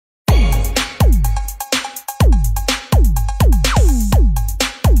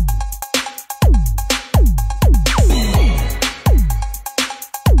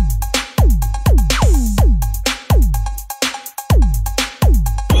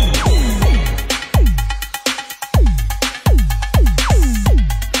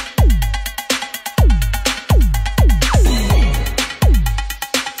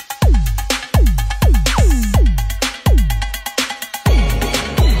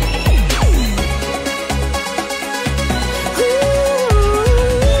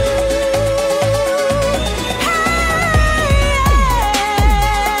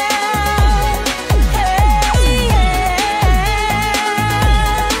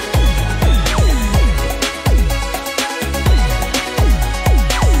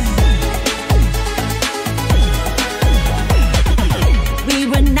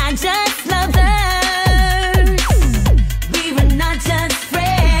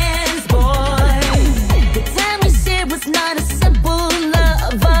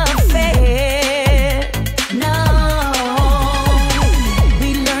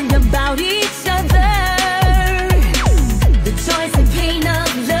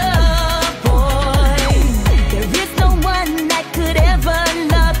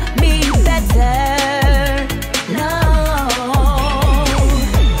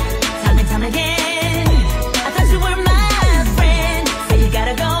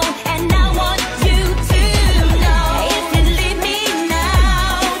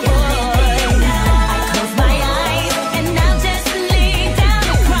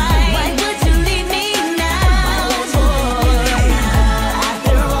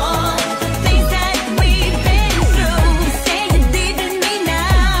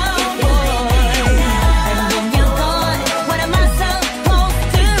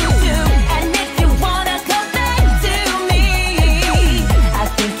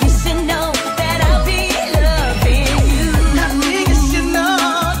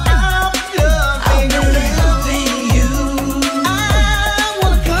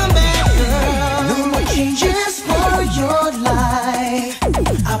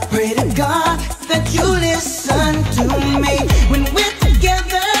life. I pray to God that you listen to me. When we're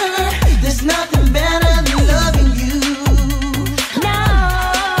together, there's nothing better than loving you. No,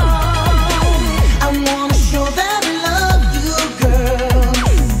 I wanna show that I love you, girl.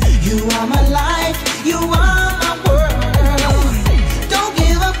 You are my life, you are my world. Don't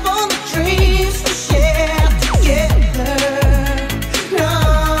give up on the dreams we share together. No.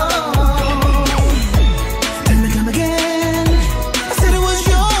 Let me come again. I said I was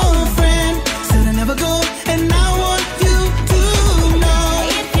your friend, said I'd never go, and I want you to know.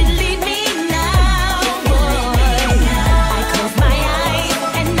 if you leave me now, boy, I close my eyes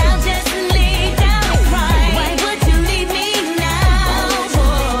and I'll just lay down and cry. Why would you leave me now,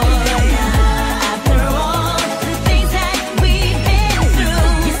 boy? After all the things that we've been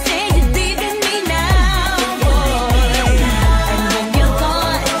through, you say you're leaving me now, boy. And when you're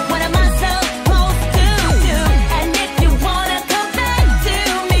gone, what am I supposed to do? And if you wanna come back to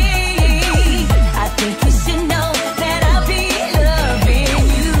me, I think you should know that I'll be loving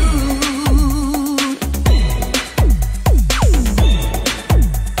you.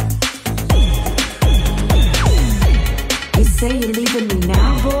 You say you're leaving me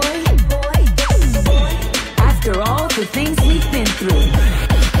now, boy? After all the things we've been through,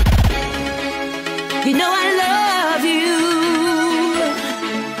 you know I love